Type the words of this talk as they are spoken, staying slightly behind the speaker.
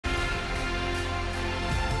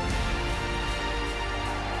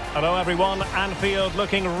Hello everyone, Anfield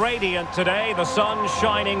looking radiant today, the sun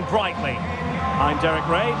shining brightly. I'm Derek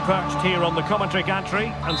Ray, perched here on the commentary gantry,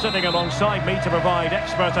 and sitting alongside me to provide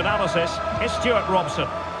expert analysis is Stuart Robson.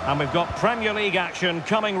 And we've got Premier League action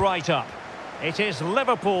coming right up. It is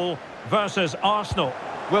Liverpool versus Arsenal.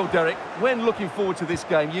 Well, Derek, when looking forward to this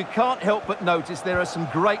game, you can't help but notice there are some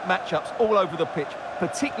great matchups all over the pitch,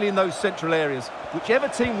 particularly in those central areas. Whichever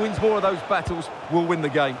team wins more of those battles will win the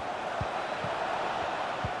game.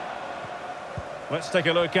 Let's take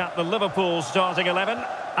a look at the Liverpool starting 11.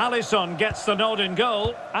 Alisson gets the nod in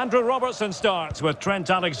goal. Andrew Robertson starts with Trent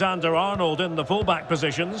Alexander-Arnold in the fullback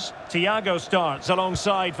positions. Thiago starts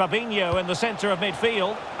alongside Fabinho in the centre of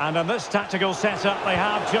midfield. And in this tactical setup, they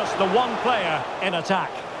have just the one player in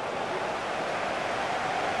attack.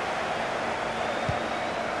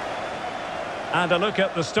 And a look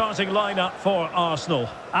at the starting lineup for Arsenal.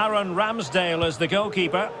 Aaron Ramsdale is the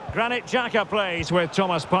goalkeeper. Granit Xhaka plays with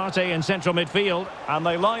Thomas Partey in central midfield. And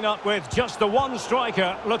they line up with just the one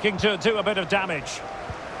striker looking to do a bit of damage.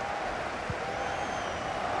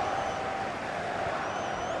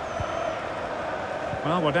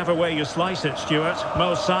 Well, whatever way you slice it, Stuart,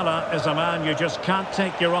 Mo Salah is a man you just can't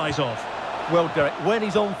take your eyes off. Well, Derek, when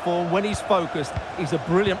he's on form, when he's focused, he's a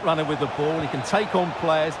brilliant runner with the ball. He can take on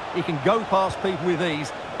players, he can go past people with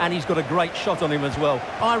ease, and he's got a great shot on him as well.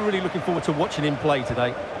 I'm really looking forward to watching him play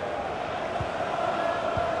today.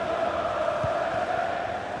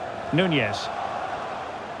 Nunez.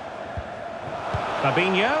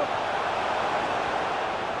 Fabinho.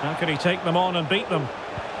 How can he take them on and beat them?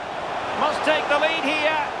 Must take the lead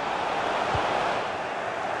here.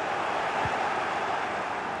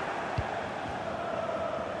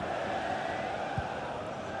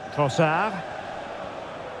 Trossard.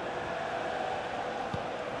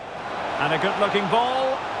 And a good-looking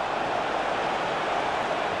ball.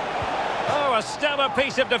 Oh, a stellar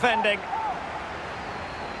piece of defending.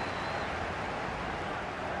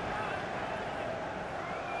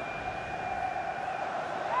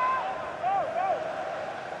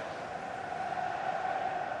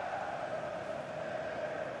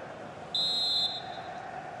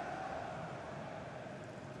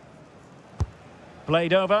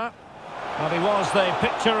 Played over. Well, he was the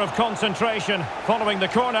picture of concentration following the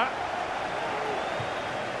corner.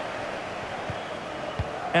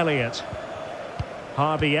 Elliott.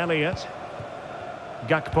 Harvey Elliott.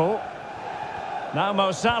 Gakpo. Now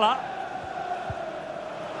Mo Salah.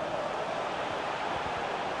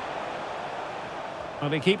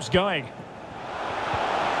 Well, he keeps going.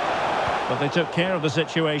 But they took care of the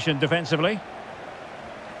situation defensively.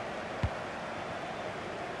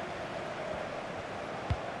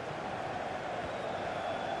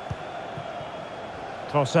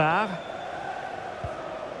 Trossard.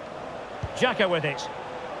 Xhaka with it.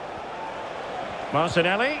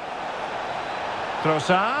 Martinelli.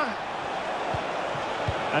 Trossard.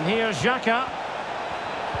 And here's Xhaka.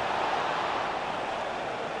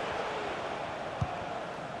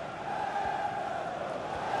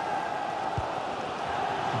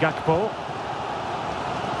 Gakpo.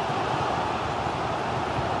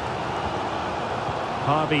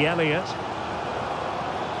 Harvey Elliott.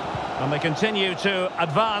 And they continue to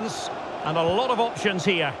advance, and a lot of options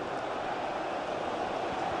here.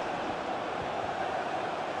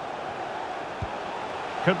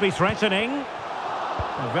 Could be threatening.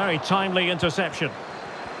 A very timely interception.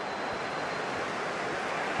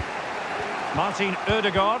 Martin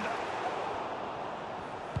Ødegaard.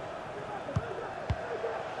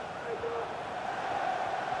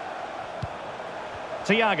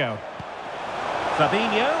 Thiago.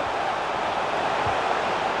 Fabinho.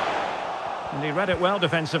 And he read it well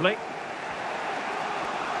defensively.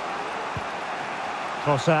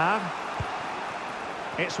 Trossard.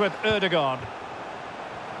 It's with Ødegaard.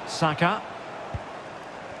 Saka.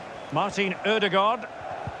 Martin Ødegaard.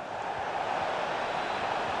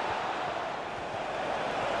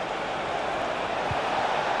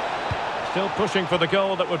 Still pushing for the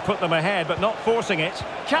goal that would put them ahead, but not forcing it.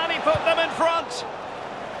 Can he put them in front?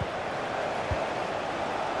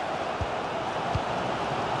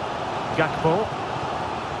 Gakpo.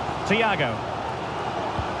 Thiago.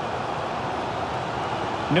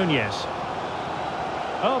 Nunez.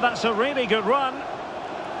 Oh, that's a really good run.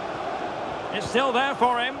 It's still there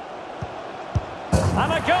for him.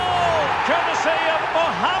 And a goal, courtesy of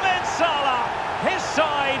Mohamed Salah. His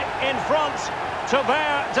side in front to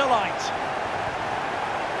their delight.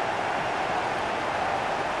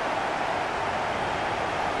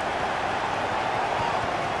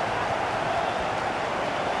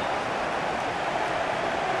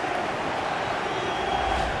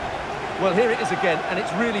 Well, here it is again, and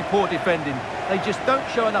it's really poor defending. They just don't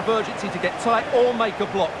show enough urgency to get tight or make a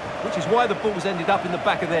block, which is why the ball's ended up in the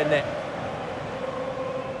back of their net.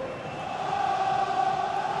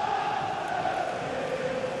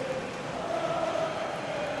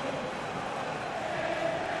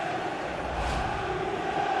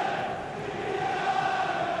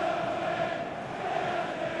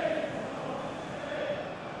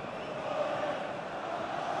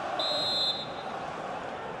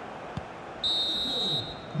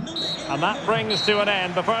 And that brings to an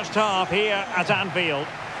end the first half here at Anfield.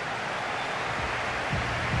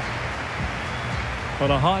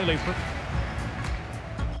 But a highly...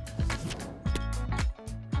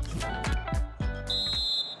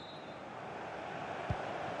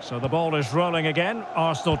 So the ball is rolling again.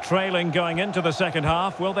 Arsenal trailing going into the second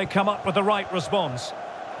half. Will they come up with the right response?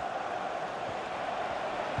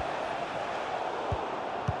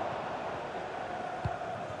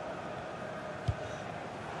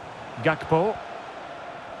 Gakpo.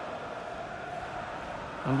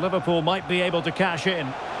 And Liverpool might be able to cash in.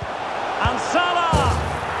 And Salah!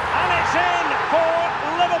 And it's in for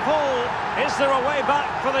Liverpool. Is there a way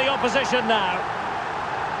back for the opposition now?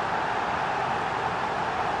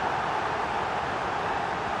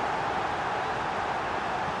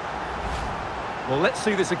 Well, let's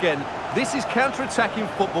see this again. This is counter-attacking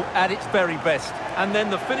football at its very best. And then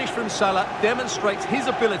the finish from Salah demonstrates his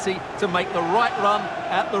ability to make the right run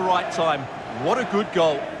at the right time. What a good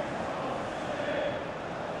goal.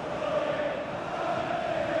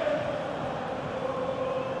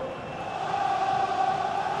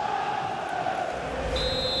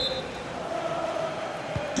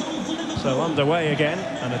 So underway again,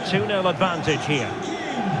 and a 2-0 advantage here.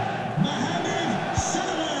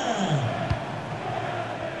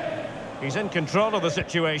 He's in control of the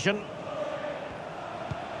situation.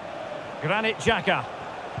 Granit Xhaka.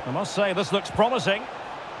 I must say, this looks promising.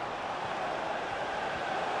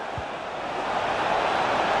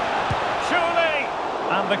 Surely!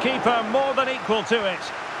 And the keeper more than equal to it.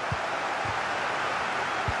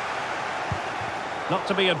 Not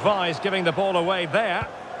to be advised giving the ball away there.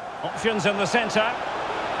 Options in the centre.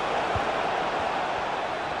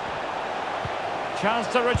 Chance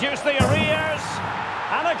to reduce the arrears.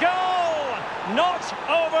 And a goal! Not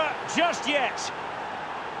over just yet.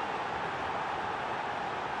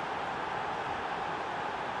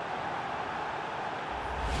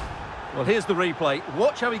 Well, here's the replay.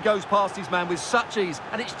 Watch how he goes past his man with such ease,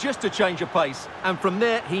 and it's just a change of pace. And from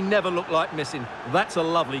there, he never looked like missing. That's a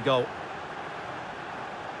lovely goal.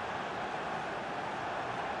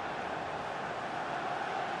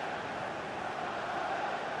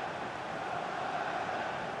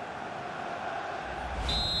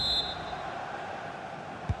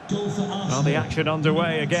 Well, the action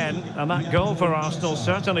underway again, and that goal for Arsenal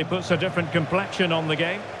certainly puts a different complexion on the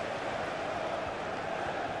game.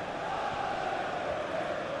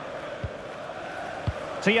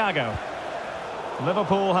 Thiago.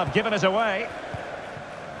 Liverpool have given it away.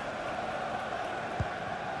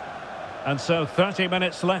 And so 30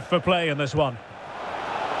 minutes left for play in this one.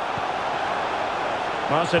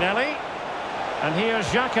 Martinelli. And here's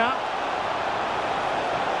Xhaka.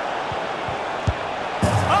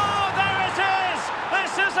 Oh, there it is!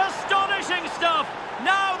 This is astonishing stuff!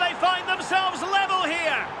 Now they find themselves level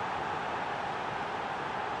here!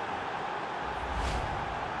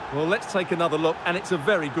 Well, let's take another look, and it's a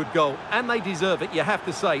very good goal. And they deserve it, you have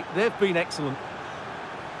to say. They've been excellent.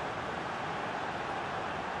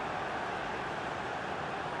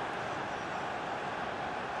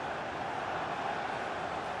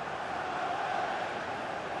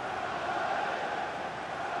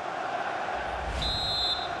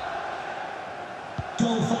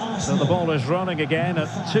 So the ball is running again at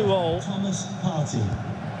 2-2.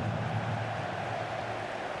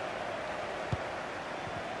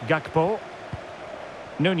 Gakpo.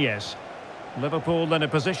 Nunez. Liverpool in a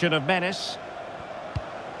position of menace.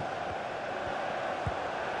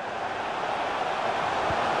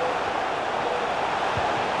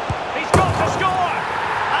 He's got to score!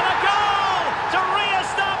 And a goal to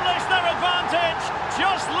re-establish their advantage.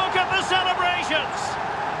 Just look at the celebrations.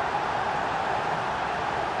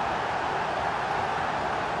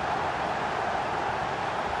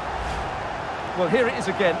 Well, here it is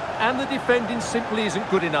again, and the defending simply isn't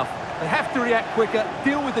good enough. They have to react quicker,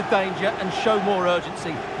 deal with the danger, and show more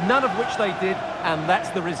urgency, none of which they did, and that's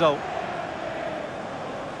the result.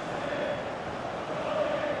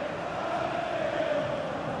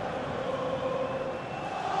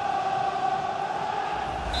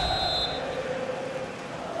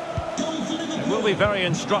 It will be very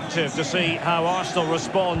instructive to see how Arsenal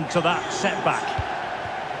respond to that setback.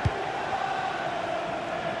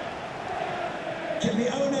 Can the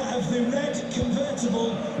owner of the red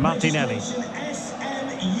convertible Martinelli. SMUG1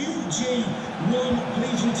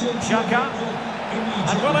 please return to Xhaka.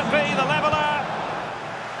 And will it be the leveller?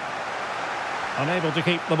 Unable to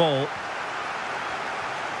keep the ball.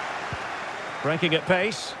 Breaking at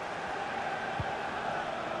pace.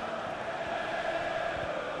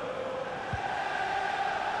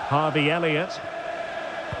 Harvey Elliott.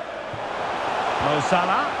 Mo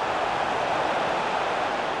Salah.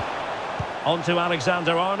 On to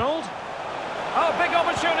Alexander-Arnold. Oh, big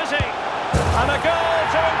opportunity. And a goal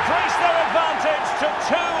to increase their advantage to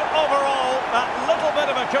 2 overall. That little bit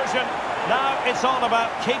of a cushion. Now it's all about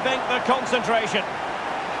keeping the concentration.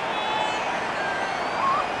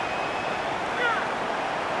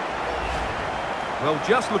 Well,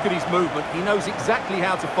 just look at his movement. He knows exactly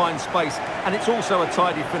how to find space, and it's also a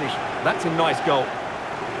tidy finish. That's a nice goal.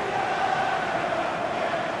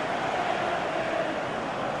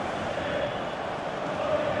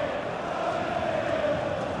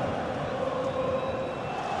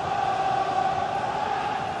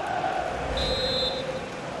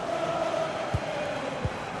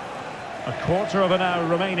 A quarter of an hour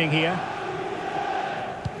remaining here.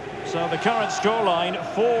 So the current scoreline,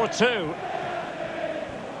 4-2.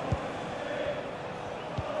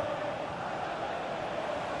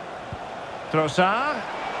 Trossard.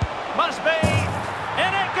 Must be.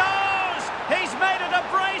 In it goes! He's made it a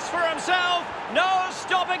brace for himself. No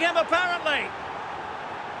stopping him, apparently.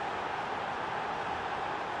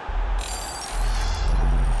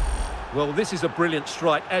 Well, this is a brilliant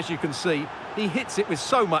strike, as you can see. He hits it with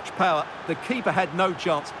so much power. The keeper had no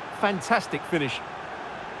chance. Fantastic finish.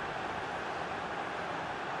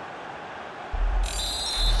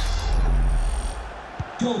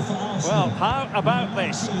 Well, how about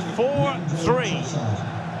this? 4-3.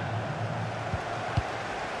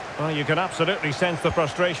 Well, you can absolutely sense the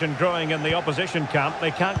frustration growing in the opposition camp.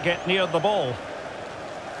 They can't get near the ball.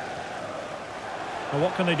 Well,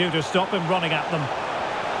 what can they do to stop him running at them?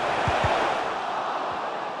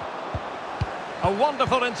 A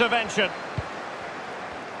wonderful intervention.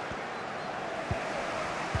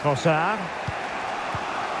 Trossard.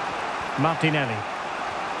 Martinelli.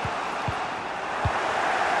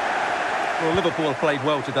 Well, Liverpool have played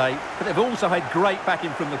well today, but they've also had great backing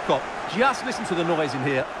from the Kop. Just listen to the noise in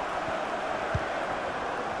here.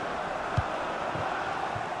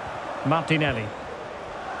 Martinelli.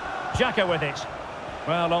 Xhaka with it.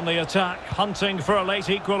 Well, on the attack, hunting for a late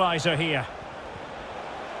equaliser here.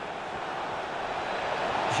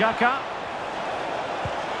 Xhaka.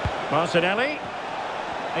 Martinelli.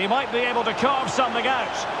 He might be able to carve something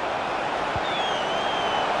out.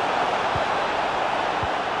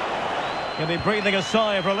 He'll be breathing a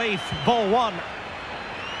sigh of relief. Ball one.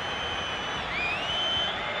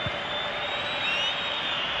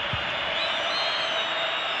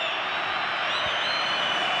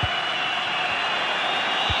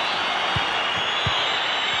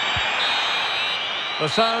 The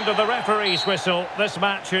sound of the referee's whistle. This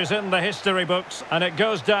match is in the history books and it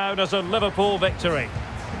goes down as a Liverpool victory.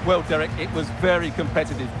 Well, Derek, it was very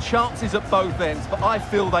competitive. Chances at both ends, but I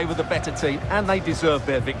feel they were the better team and they deserved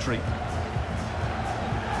their victory.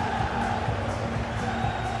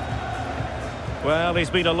 Well, he's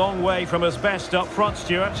been a long way from his best up front,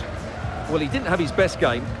 Stuart. Well, he didn't have his best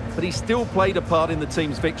game, but he still played a part in the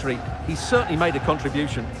team's victory. He certainly made a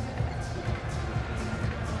contribution.